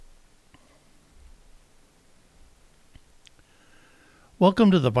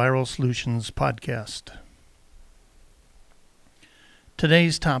Welcome to the Viral Solutions Podcast.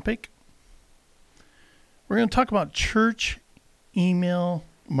 Today's topic, we're going to talk about church email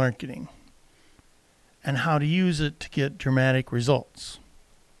marketing and how to use it to get dramatic results.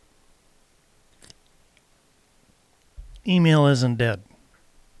 Email isn't dead.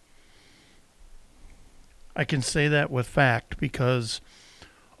 I can say that with fact because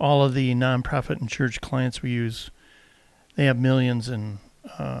all of the nonprofit and church clients we use, they have millions in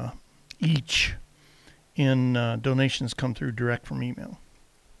each in donations come through direct from email.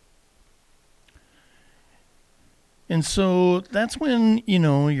 And so that's when,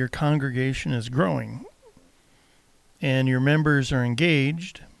 your congregation is growing and your members are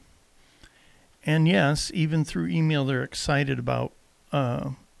engaged. And yes, even through email, they're excited about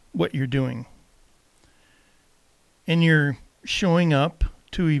what you're doing. And you're showing up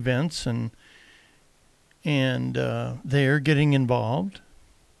to events and they're getting involved.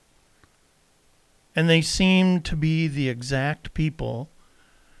 And they seem to be the exact people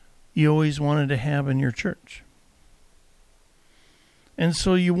you always wanted to have in your church. And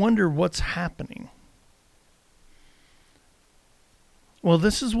so you wonder what's happening. Well,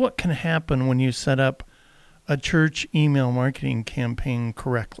 this is what can happen when you set up a church email marketing campaign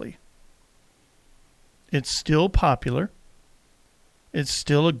correctly. It's still popular. It's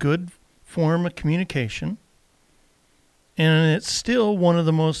still a good form of communication, and it's still one of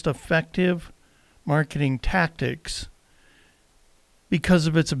the most effective marketing tactics because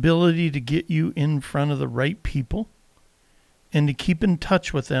of its ability to get you in front of the right people and to keep in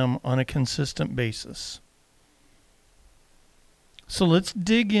touch with them on a consistent basis. So let's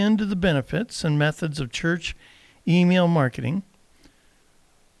dig into the benefits and methods of church email marketing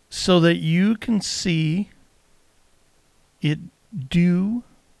so that you can see it do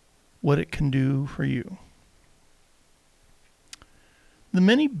what it can do for you. The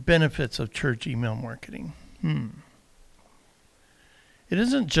many benefits of church email marketing. It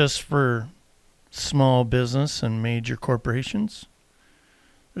isn't just for small business and major corporations.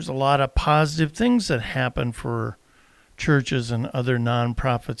 There's a lot of positive things that happen for churches and other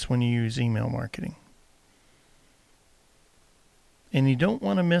nonprofits when you use email marketing. And you don't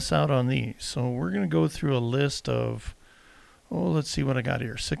want to miss out on these. So we're going to go through a list of let's see what I got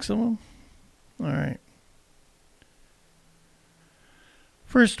here. 6 of them? All right.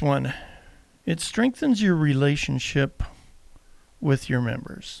 First one, it strengthens your relationship with your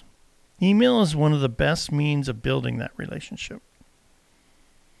members. Email is one of the best means of building that relationship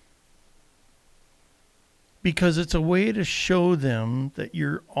because it's a way to show them that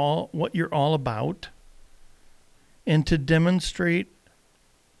what you're all about and to demonstrate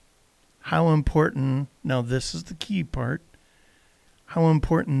how important, now this is the key part, how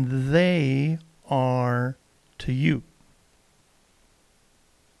important they are to you.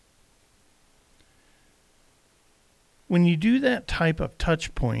 When you do that type of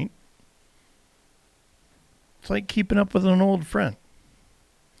touch point, it's like keeping up with an old friend.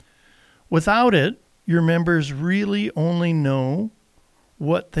 Without it, your members really only know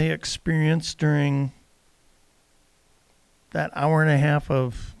what they experienced during that hour and a half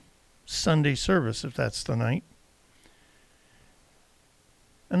of Sunday service, if that's the night.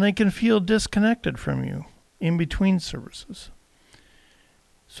 And they can feel disconnected from you in between services.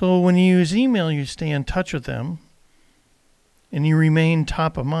 So when you use email, you stay in touch with them and you remain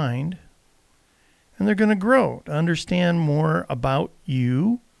top of mind. And they're going to grow to understand more about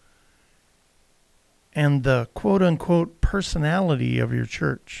you and the quote-unquote personality of your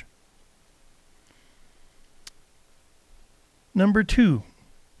church. Number 2,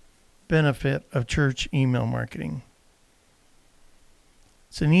 benefit of church email marketing.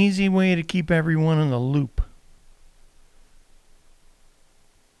 It's an easy way to keep everyone in the loop.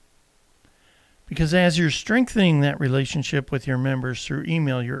 Because as you're strengthening that relationship with your members through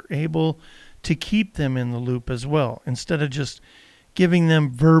email, you're able to keep them in the loop as well, instead of just giving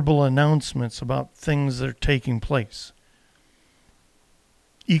them verbal announcements about things that are taking place.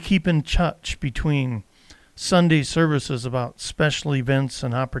 You keep in touch between Sunday services about special events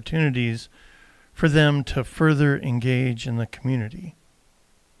and opportunities for them to further engage in the community.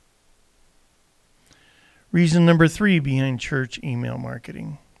 Reason number 3 behind church email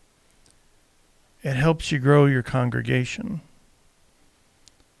marketing. It helps you grow your congregation.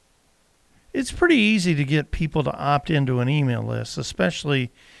 It's pretty easy to get people to opt into an email list,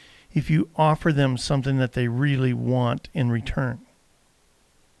 especially if you offer them something that they really want in return.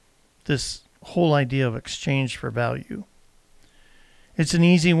 This whole idea of exchange for value. It's an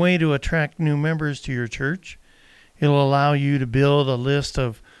easy way to attract new members to your church. It'll allow you to build a list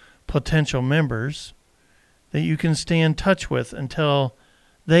of potential members that you can stay in touch with until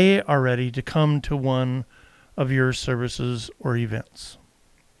they are ready to come to one of your services or events.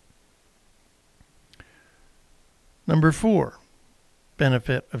 Number 4,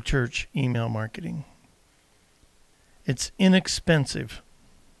 benefit of church email marketing. It's inexpensive.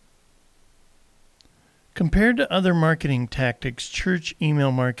 Compared to other marketing tactics, church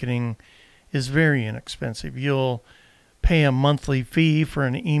email marketing is very inexpensive. You'll pay a monthly fee for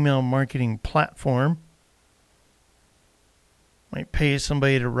an email marketing platform. Might pay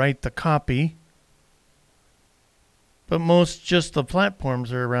somebody to write the copy. But most just the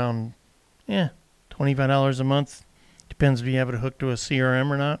platforms are around $25 a month. Depends if you have it hooked to a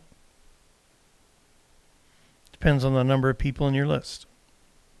CRM or not. Depends on the number of people in your list.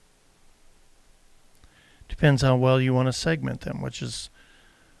 Depends how well you want to segment them, which is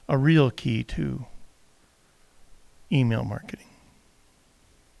a real key to email marketing.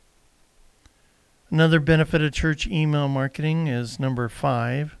 Another benefit of church email marketing is number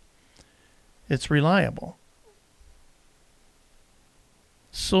 5. It's reliable.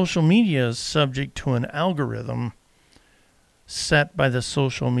 Social media is subject to an algorithm set by the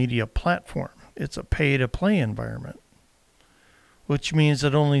social media platform. It's a pay-to-play environment, which means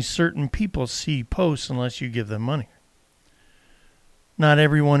that only certain people see posts unless you give them money. Not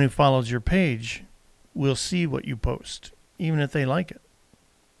everyone who follows your page will see what you post, even if they like it.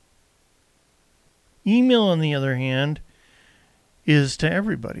 Email, on the other hand, is to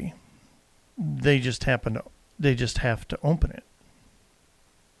everybody. They just have to open it.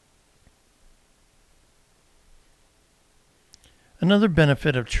 Another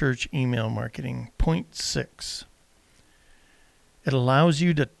benefit of church email marketing, point 6. It allows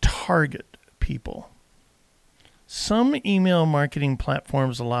you to target people. Some email marketing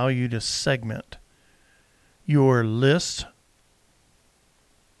platforms allow you to segment your list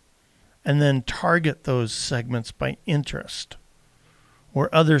and then target those segments by interest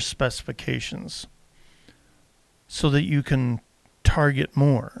or other specifications so that you can target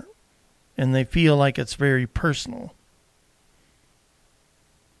more and they feel like it's very personal.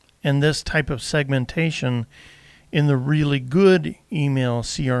 And this type of segmentation in the really good email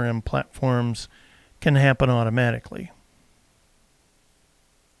CRM platforms can happen automatically.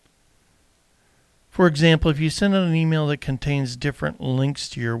 For example, if you send out an email that contains different links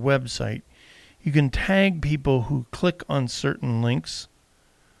to your website, you can tag people who click on certain links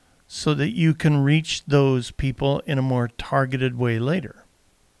so that you can reach those people in a more targeted way later.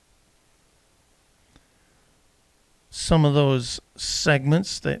 Some of those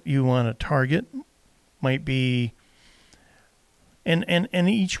segments that you want to target might be, and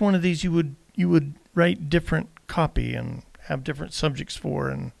each one of these you would write different copy and have different subjects for,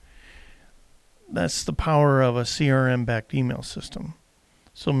 and that's the power of a CRM-backed email system.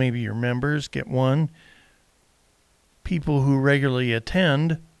 So maybe your members get one. People who regularly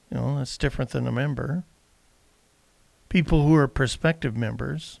attend, that's different than a member. People who are prospective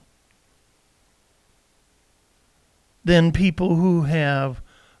members. Then people who have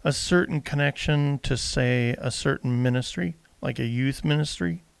a certain connection to, say, a certain ministry, like a youth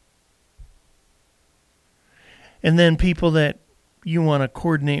ministry. And then people that you want to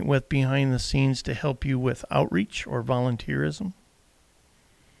coordinate with behind the scenes to help you with outreach or volunteerism.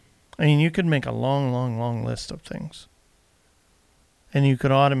 I mean, you could make a long, long, long list of things. And you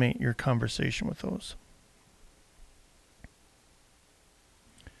could automate your conversation with those.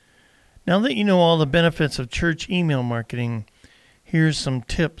 Now that you know all the benefits of church email marketing, here's some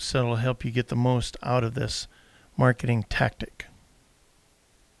tips that will help you get the most out of this marketing tactic.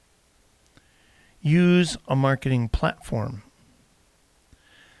 Use a marketing platform.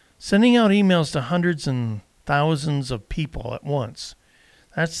 Sending out emails to hundreds and thousands of people at once,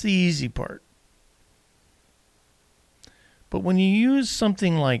 that's the easy part. But when you use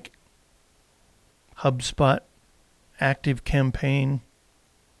something like HubSpot, ActiveCampaign,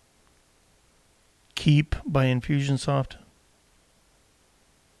 Keep by Infusionsoft,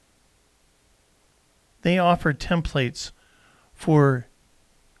 they offer templates for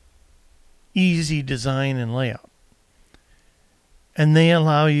easy design and layout. And they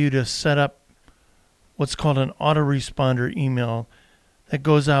allow you to set up what's called an autoresponder email that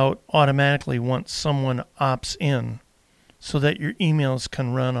goes out automatically once someone opts in so that your emails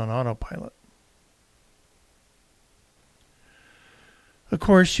can run on autopilot. Of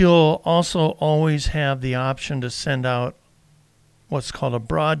course, you'll also always have the option to send out what's called a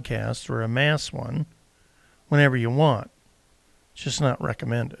broadcast or a mass one whenever you want. It's just not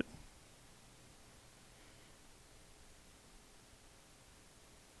recommended.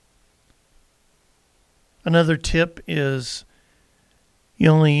 Another tip is you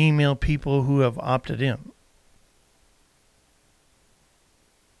only email people who have opted in.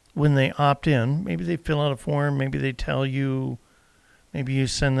 when they opt in, maybe they fill out a form, maybe they tell you, maybe you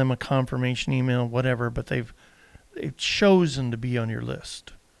send them a confirmation email, whatever, but they've chosen to be on your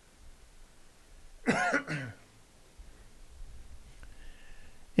list.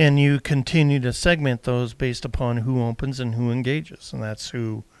 And you continue to segment those based upon who opens and who engages, and that's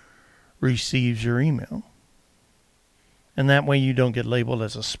who receives your email. And that way you don't get labeled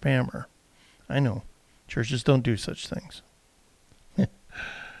as a spammer. I know, churches don't do such things.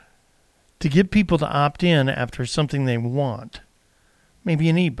 To get people to opt in after something they want, maybe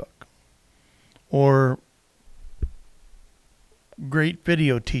an ebook, or great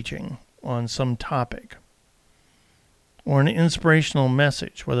video teaching on some topic, or an inspirational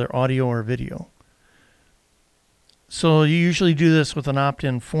message, whether audio or video. So you usually do this with an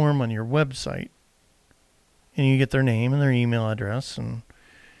opt-in form on your website, and you get their name and their email address, and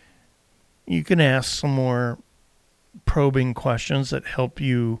you can ask some more probing questions that help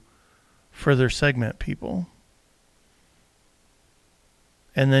you further segment people.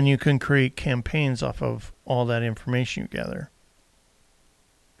 And then you can create campaigns off of all that information you gather.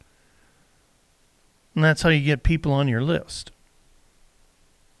 And that's how you get people on your list.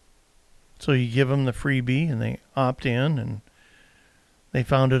 So you give them the freebie and they opt in and they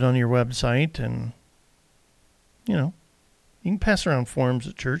found it on your website, and you can pass around forms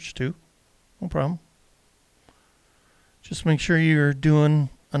at church too. No problem. Just make sure you're doing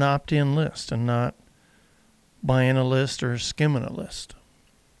an opt-in list and not buying a list or skimming a list.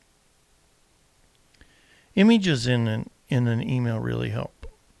 Images in an email really help.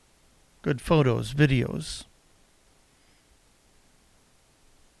 Good photos, videos.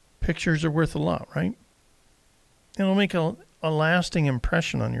 Pictures are worth a lot, right? It'll make a lasting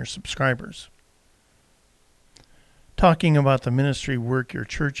impression on your subscribers. Talking about the ministry work your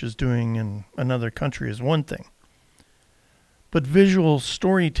church is doing in another country is one thing. But visual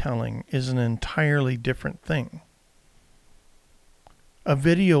storytelling is an entirely different thing. A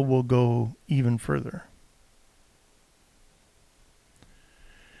video will go even further.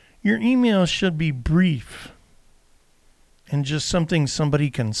 Your email should be brief and just something somebody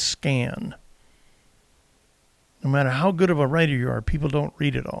can scan. No matter how good of a writer you are, people don't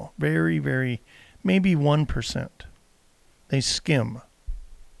read it all. Very, very, maybe 1%. They skim.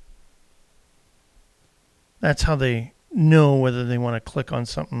 That's how they know whether they want to click on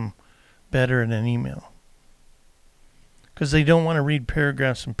something better in an email. Because they don't want to read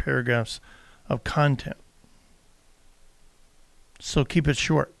paragraphs and paragraphs of content. So keep it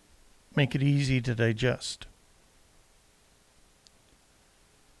short. Make it easy to digest.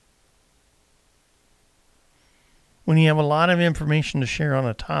 When you have a lot of information to share on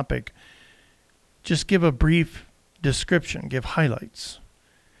a topic, just give a brief description, give highlights,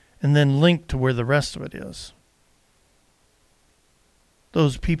 and then link to where the rest of it is.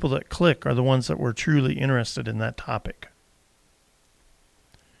 Those people that click are the ones that were truly interested in that topic.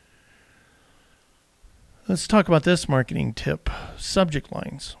 Let's talk about this marketing tip, subject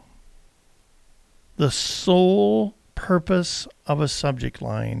lines. The sole purpose of a subject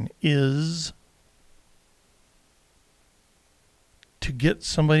line is to get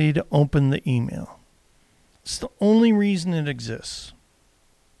somebody to open the email. It's the only reason it exists.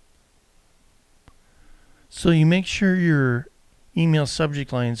 So you make sure your email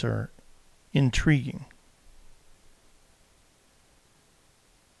subject lines are intriguing.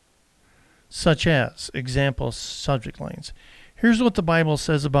 Such as, example subject lines. Here's what the Bible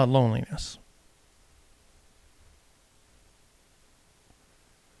says about loneliness.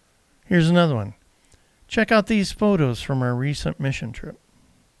 Here's another one. Check out these photos from our recent mission trip.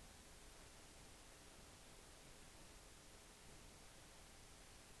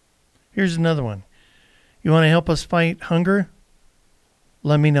 Here's another one. You want to help us fight hunger?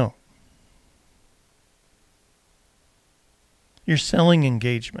 Let me know. Your selling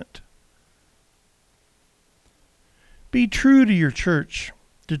engagement. Be true to your church.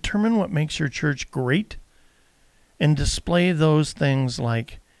 Determine what makes your church great and display those things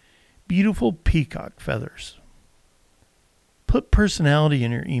like beautiful peacock feathers. Put personality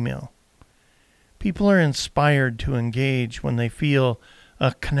in your email. People are inspired to engage when they feel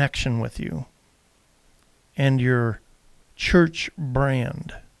a connection with you and your church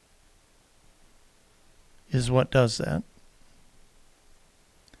brand is what does that.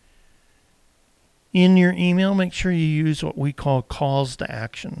 In your email, make sure you use what we call calls to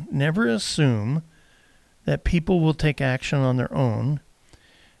action. Never assume that people will take action on their own,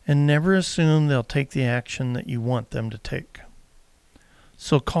 and never assume they'll take the action that you want them to take.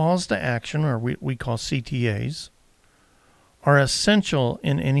 So calls to action, or we call CTAs, are essential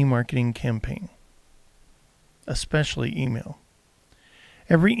in any marketing campaign, especially email.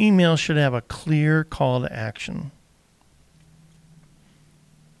 Every email should have a clear call to action.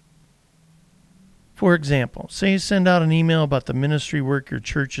 For example, say you send out an email about the ministry work your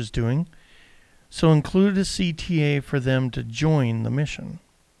church is doing, so include a CTA for them to join the mission.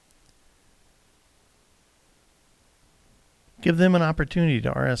 Give them an opportunity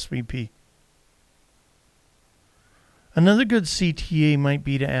to RSVP. Another good CTA might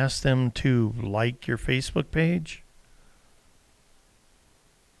be to ask them to like your Facebook page,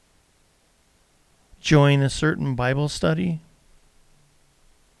 join a certain Bible study,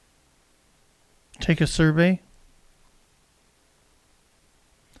 take a survey.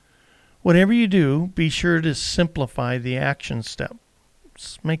 Whatever you do, be sure to simplify the action step.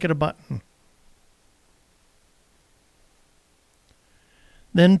 Just make it a button.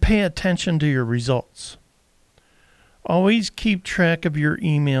 Then pay attention to your results. Always keep track of your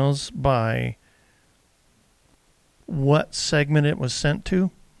emails by what segment it was sent to,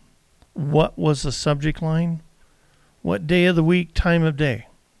 what was the subject line, what day of the week, time of day.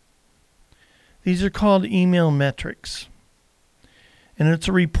 These are called email metrics. And it's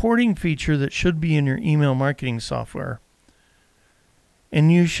a reporting feature that should be in your email marketing software.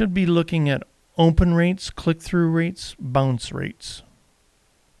 And you should be looking at open rates, click-through rates, bounce rates,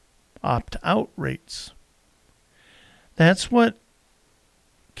 opt-out rates. That's what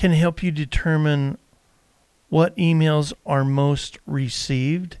can help you determine what emails are most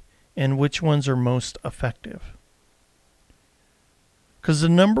received and which ones are most effective. Because the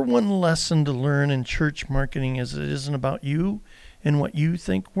number one lesson to learn in church marketing is it isn't about you and what you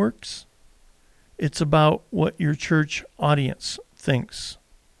think works. It's about what your church audience thinks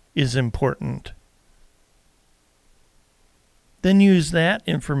is important. Then use that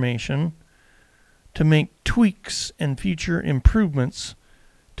information to make tweaks and future improvements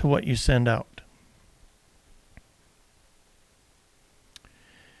to what you send out.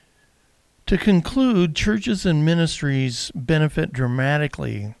 To conclude, churches and ministries benefit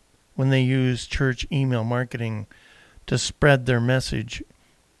dramatically when they use church email marketing to spread their message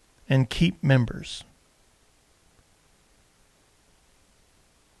and keep members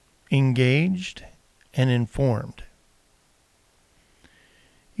engaged and informed.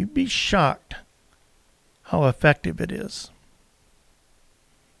 You'd be shocked how effective it is.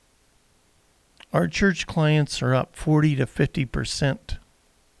 Our church clients are up 40 to 50%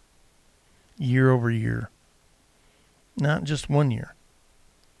 year over year. Not just 1 year.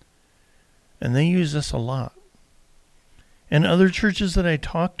 And they use this a lot. And other churches that I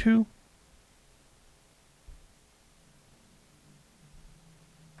talk to,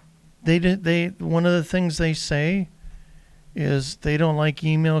 they one of the things they say is they don't like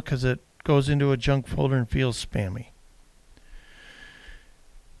email because it goes into a junk folder and feels spammy.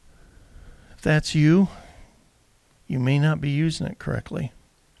 If that's you, you may not be using it correctly.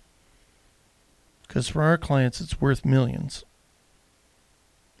 Because for our clients, it's worth millions.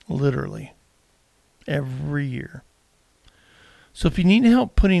 Literally. Every year. So if you need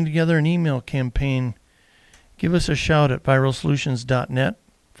help putting together an email campaign, give us a shout at viralsolutions.net.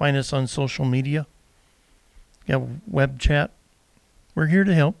 Find us on social media. We have web chat. We're here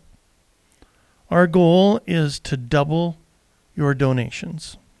to help. Our goal is to double your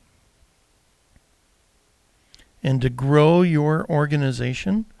donations and to grow your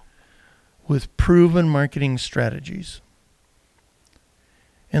organization with proven marketing strategies.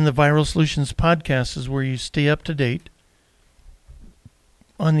 And the Viral Solutions podcast is where you stay up to date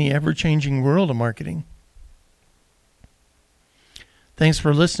on the ever-changing world of marketing. Thanks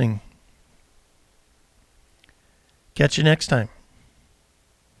for listening. Catch you next time.